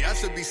 ayy. I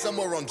should be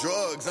somewhere on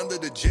drugs, under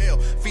the jail.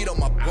 Feet on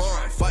my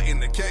blunt, fighting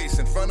the case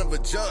in front of a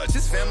judge.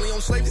 His family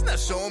on slaves, he's not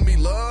showing me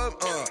love,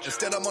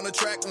 Instead I'm on the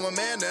track with my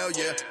man now,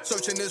 yeah.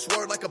 Searching this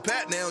word like a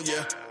pat now,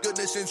 yeah.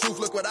 Goodness and truth,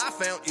 look what I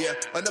found, yeah.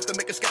 Enough to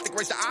make a skeptic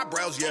raise their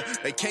eyebrows, yeah.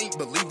 They can't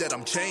believe that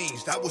I'm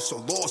changed. I was so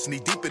lost, knee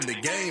deep in the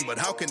game. But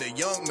how can a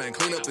young man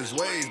clean up his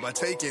ways by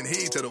taking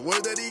heed to the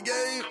word that he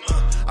gave?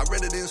 I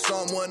read it in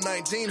Psalm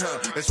 119,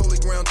 It's holy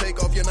ground,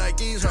 take off your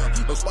Nikes,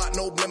 No spot,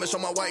 no blemish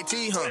on my white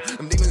tee,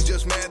 Them demons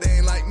just mad, they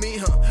ain't like me,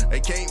 They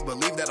can't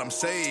believe that I'm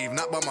saved,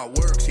 not by my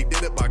works, he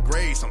did it by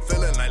grace. I'm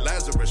feeling like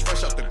Lazarus,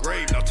 fresh out the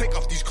grave. Now take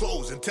off these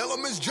clothes and tell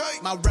him it's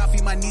Jake. My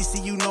Ralphie, my niece,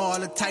 you know all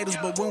the titles.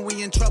 But when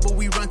we in trouble,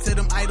 we run to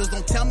them idols.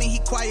 Don't tell me he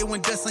quiet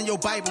when dust on your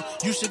Bible.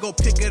 You should go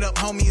pick it up,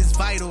 homie, it's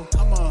vital.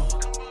 Come on,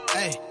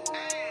 hey.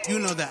 You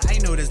know that I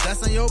know this,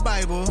 that's on your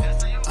Bible.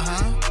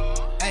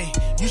 Hey,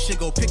 you should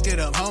go pick it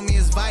up, homie,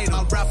 it's vital.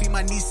 I'm Ralphie,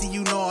 my niece,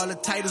 you know all the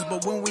titles.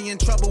 But when we in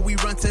trouble, we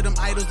run to them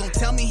idols. Don't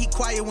tell me he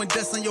quiet when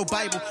dust on your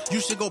Bible. You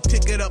should go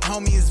pick it up,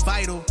 homie, it's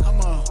vital. Come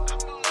on,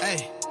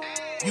 hey.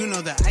 You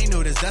know that I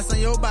know this, that's on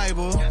your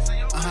Bible.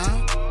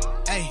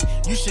 Hey,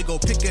 you should go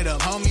pick it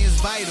up, homie,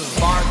 it's vital.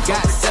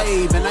 Got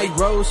saved and I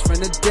rose from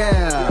the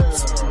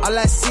depths. All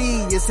I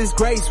see is his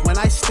grace when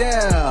I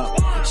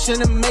step.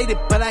 Shouldn't have made it,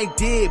 but I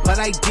did.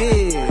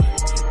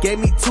 Gave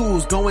me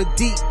tools, going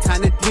deep,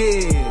 time to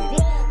dig.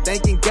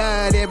 Thanking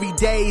God every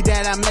day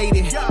that I made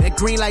it. That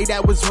green light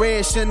that was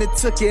red, shouldn't have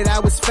took it, I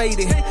was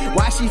faded.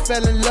 Why she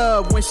fell in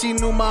love when she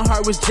knew my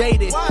heart was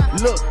jaded?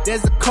 Look,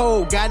 there's a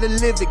code, gotta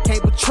live it,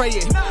 can't betray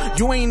it.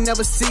 You ain't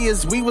never see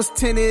us, we was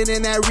tinted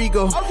in that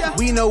Rego.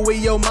 We know where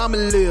your mama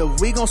live,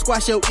 we gon'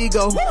 squash your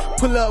ego.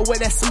 Pull up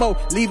with that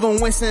smoke, leave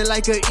them wincing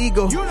like an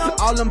eagle.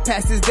 All them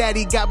passes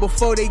daddy got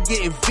before they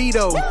getting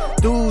vetoed.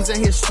 Dudes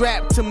in here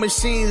strapped to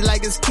machines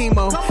like it's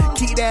chemo.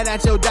 Keep that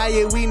out your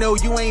diet, we know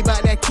you ain't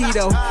about that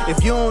keto.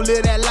 If you don't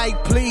live that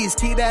life, please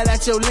keep that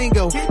out your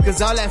lingo.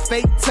 Cause all that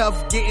fake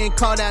tough getting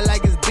called out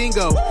like it's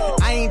bingo.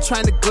 I ain't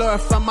trying to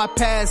glorify my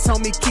past,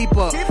 homie, keep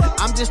up.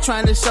 I'm just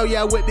trying to show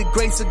y'all with the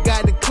grace of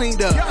God that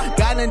cleaned up.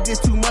 God done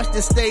did too much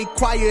to stay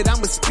quiet,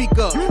 I'ma speak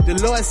up. The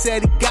Lord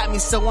said he got me,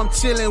 so I'm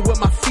chilling with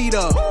my feet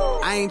up.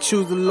 I ain't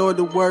choose the Lord,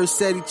 the word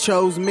said he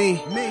chose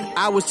me.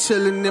 I was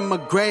chilling in my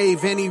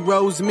grave and he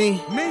rose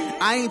me.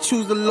 I ain't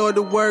choose the Lord,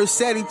 the word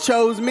said he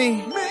chose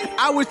me.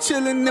 I was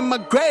chilling in my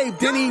grave,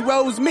 then he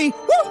rose me.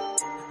 Woo!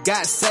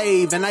 Got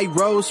saved and I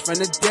rose from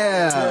the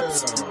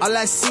depths. All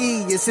I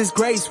see is his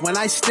grace when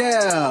I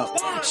step.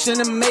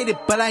 Shouldn't have made it,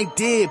 but I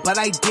did.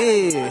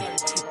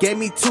 Gave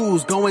me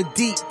tools, going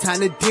deep,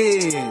 time to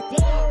dig.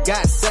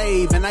 got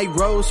saved and I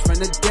rose from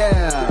the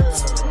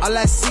depths. All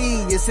I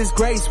see is His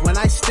grace when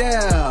I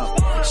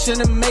step.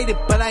 Shouldn't have made it,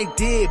 but I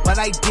did.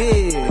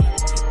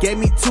 Gave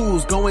me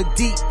tools, going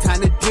deep,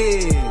 time to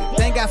dig.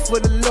 Thank God for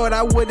the Lord,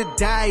 I would've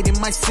died in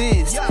my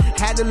sins.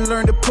 Had to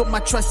learn to put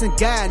my trust in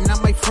God,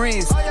 not my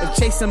friends. If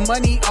chasing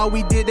money, all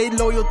we did, they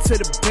loyal to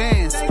the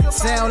bands.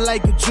 Sound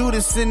like a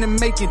Judas in the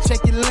making,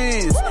 check your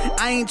lens.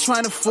 I ain't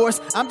trying to force,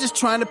 I'm just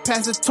trying to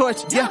pass the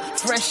torch. Yeah,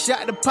 fresh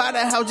out the Potter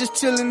house, just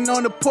chilling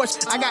on the porch.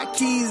 I got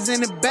keys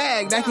in the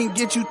bag that can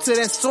get you to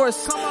that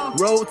source.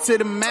 Road to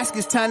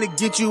Damascus, time to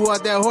get you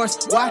off that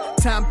horse. Why?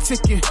 Time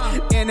ticking,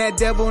 and that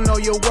devil know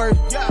your worth.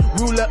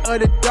 Ruler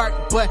of the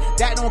dark, but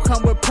that don't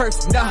come with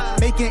perks. Nah,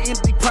 making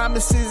empty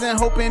promises and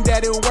hoping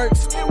that it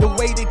works. The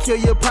way to kill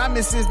your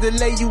promises, to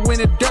lay you in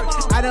the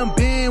dirt. I done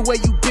been where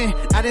you been,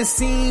 I done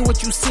seen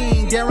what you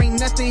seen. There ain't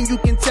nothing you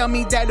can tell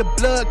me that the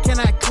blood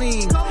cannot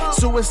clean.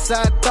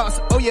 Suicide thoughts,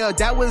 oh yeah,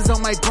 that was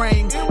on my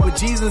brain. But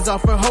Jesus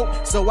offered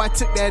hope, so I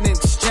took that in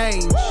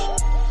exchange.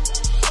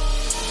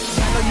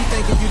 I know you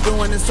thinking you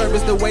doing the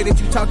service, the way that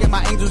you talking,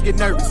 my angels get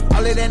nervous.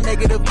 All of that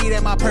negative eat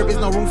at my purpose,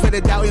 no room for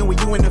the doubting when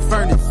you in the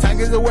furnace. Tongue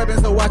is a weapon,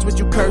 so watch what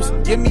you curse.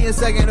 Give me a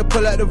second to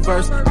pull out the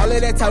verse. All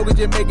of that talking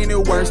just making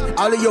it worse.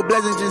 All of your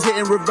blessings just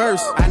hitting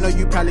reverse. I know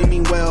you probably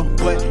mean well,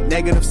 but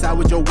negative side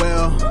with your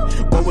well.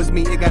 What was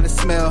me, it got a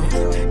smell.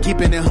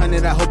 Keeping it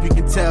 100, I hope you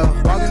can tell.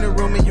 Walk in the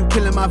room and you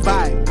killing my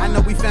vibe. I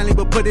know we family,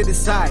 but put it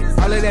aside.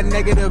 All of that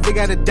negative, it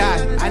gotta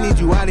die. I need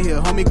you out of here,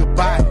 homie,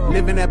 goodbye.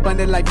 Living that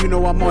abundant life, you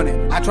know I'm on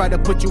it. I tried to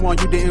put you on,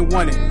 you didn't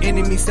want it.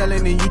 Enemy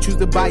selling and you choose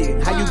to buy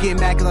it. How you get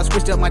mad cause I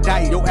switched up my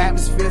diet? Your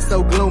atmosphere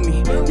so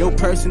gloomy, your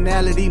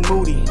personality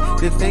moody.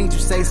 The things you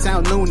say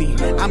sound loony.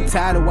 I'm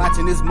tired of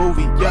watching this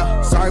movie.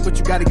 Yeah, sorry but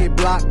you gotta get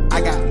blocked.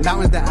 I got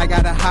mountains that I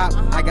gotta hop.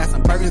 I got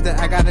some burdens that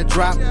I gotta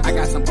drop. I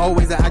got some old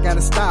ways that I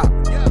gotta stop.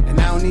 And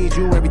I don't need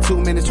you every 2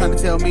 minutes trying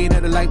to tell me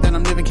that the life that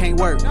I'm living can't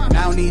work. And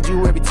I don't need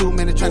you every 2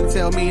 minutes trying to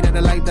tell me that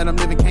the life that I'm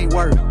living can't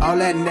work. All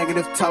that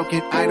negative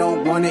talking, I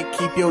don't want it,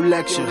 keep your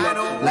lecture.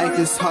 Life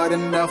is hard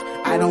enough,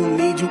 I don't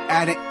need you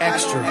adding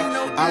extra.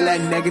 All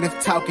that negative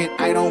talking,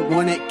 I don't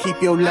want it,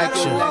 keep your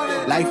lecture.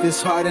 Life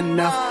is hard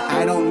enough,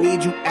 I don't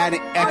need you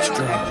adding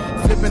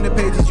extra. Flipping the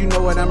pages, you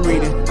know what I'm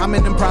reading. I'm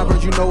in them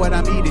Proverbs, you know what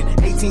I'm eating.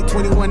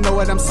 1821, know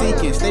what I'm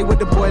seeking. Stay with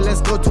the boy,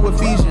 let's go to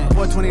Ephesians.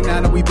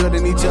 429, are we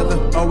building each other?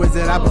 Or is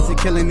it opposite,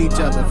 killing each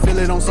other? Feel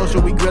it on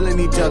social, we grilling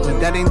each other.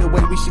 That ain't the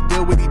way we should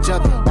deal with each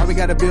other. Why we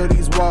gotta build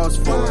these walls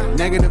for?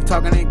 Negative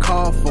talking ain't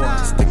called for.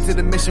 Stick to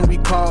the mission we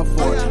call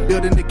for.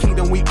 Building the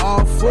kingdom we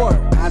all for.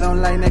 I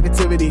don't like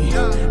negativity.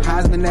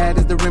 Heisman, that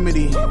is the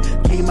remedy.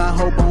 Keep my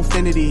hope on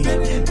infinity.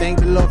 Thank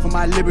the Lord for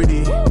my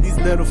liberty. These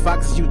little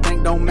foxes you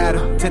think don't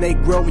matter, till they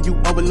grow and you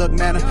overlook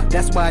manner.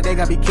 That's why they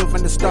gotta be killed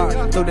from the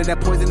start, so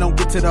that poison don't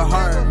get to the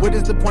heart. What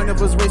is the point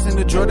of us racing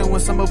the Jordan when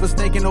some of us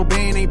thinking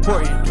obeying ain't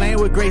important? Playing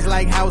with grace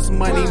like house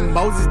money.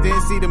 Moses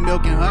didn't see the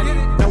milk and honey.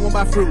 No one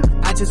by fruit,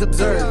 I just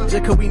observe.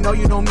 Just cause we know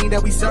you don't mean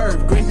that we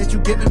serve. Grace that you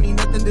giving me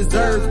nothing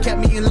deserves. Kept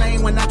me in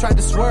lane when I tried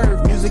to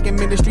swerve. Music and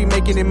ministry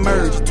making it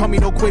merge. Told me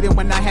no quitting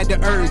when I had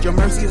the urge. Your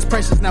mercy is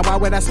precious, now why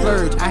would I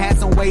splurge? I had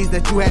some ways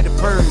that you had to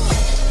purge.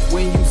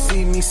 When you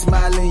see me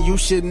smiling, you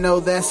should know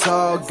that's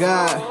all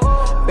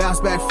God. Bounce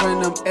back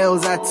from them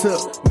L's I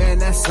took, man,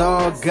 that's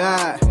all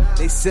God.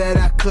 They said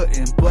I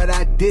couldn't, but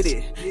I did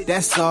it,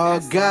 that's all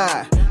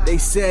God. They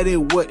said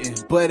it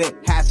wouldn't, but it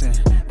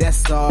happened,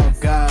 that's all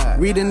God.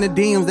 Reading the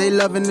DMs, they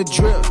loving the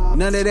drip.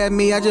 None of that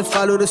me, I just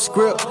follow the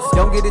script.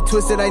 Don't get it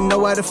twisted, I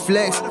know how to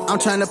flex. I'm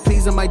trying to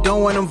please him, I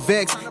don't want him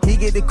vexed. He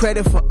get the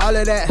credit for all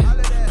of that.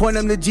 Point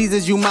him to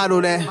Jesus, you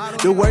model that.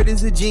 The word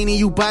is a genie,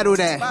 you bottle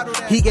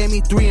that. He gave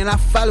me 3 and I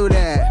follow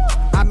that.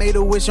 I made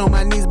a wish on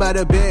my knees by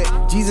the bed.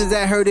 Jesus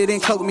that heard it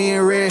and cloaked me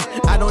in red.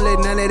 I don't let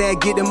none of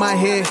that get in my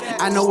head.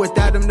 I know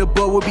without him the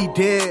boy would be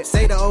dead.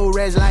 Say the old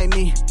reg like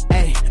me.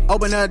 Hey,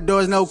 open up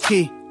doors, no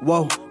key.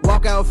 Whoa,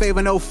 walk out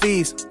favor, no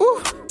fees.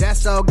 Ooh,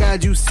 that's all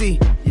God you see.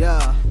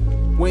 Yeah.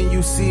 When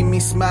you see me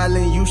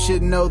smiling, you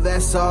should know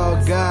that's all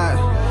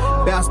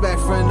God. Bounce back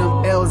from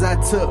them L's I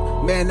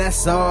took, man,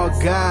 that's all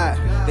God.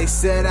 They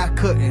said I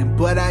couldn't,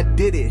 but I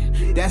did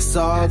it, that's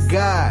all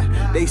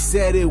God. They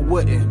said it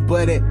wouldn't,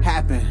 but it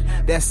happened,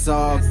 that's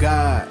all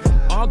God.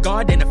 All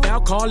guard and a foul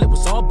call, it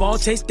was all ball,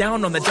 chased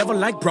down on the devil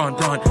like Braun.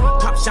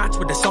 Top shots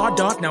with the saw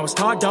dog, now it's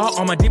tar dog.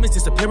 All my demons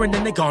disappearing,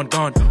 then they gone.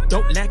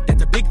 Don't lack,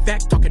 that's a big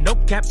fact, talking no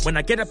cap. When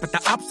I get up at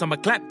the ops, I'ma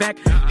clap back.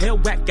 Hell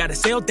whack, gotta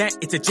sail that,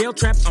 it's a jail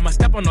trap. I'ma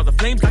step on all the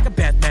flames like a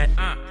Batman.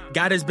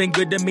 God has been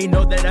good to me,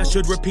 know that I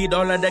should repeat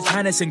all of the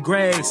kindness and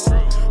grace.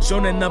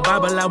 Shown in the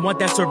Bible, I want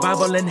that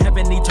survival in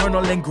heaven,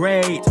 eternal and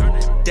great.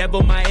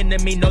 Devil, my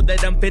enemy, know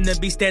that I'm finna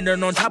be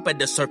standing on top of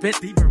the serpent.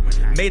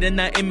 Made in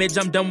the image,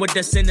 I'm done with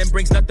the sin and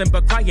brings nothing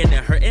but crying and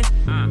hurting.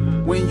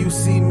 When you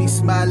see me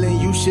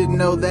smiling, you should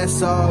know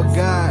that's all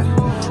God.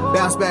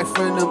 Bounce back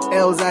from them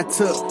L's I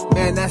took,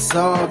 man, that's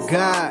all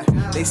God.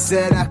 They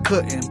said I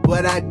couldn't,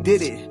 but I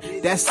did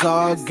it, that's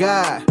all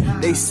God.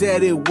 They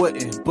said it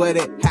wouldn't, but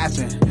it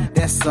happened,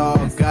 that's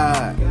all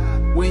God.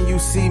 when you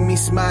see me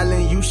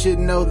smiling, you should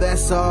know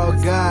that's all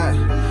God.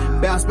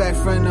 Bounce back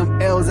from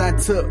them L's I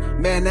took,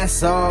 man,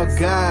 that's all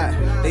God.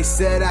 They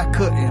said I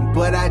couldn't,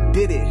 but I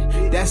did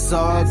it, that's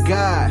all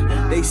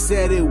God. They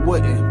said it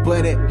wouldn't,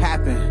 but it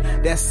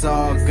happened, that's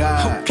all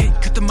God. Okay,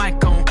 cut the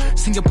mic on,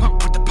 sing a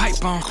pump with the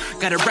pipe on.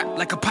 Gotta rap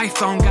like a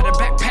python, got a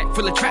backpack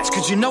full of trash,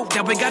 cause you know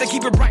that we gotta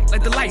keep it bright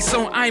like the lights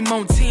on. I'm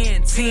on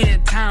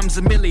 10 times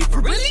a milli.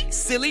 For really?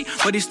 Silly?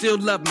 But he still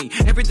love me.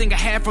 Everything I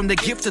had, from the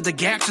gift to the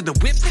gap to the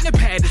whip and the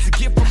pad, is a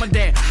gift from my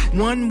dad.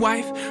 1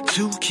 wife,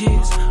 2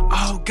 kids,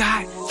 all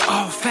God,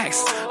 all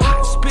facts.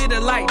 Hot spitter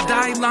like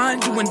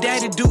Dylon, doing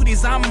daddy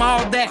duties, I'm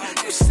all that.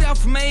 You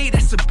self-made,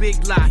 that's a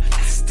big lie.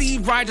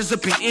 Steve Rogers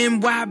up in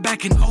NY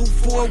back in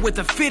 04 with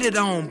a fitted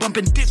on,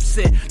 bumping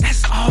Dipset,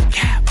 that's all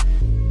cap.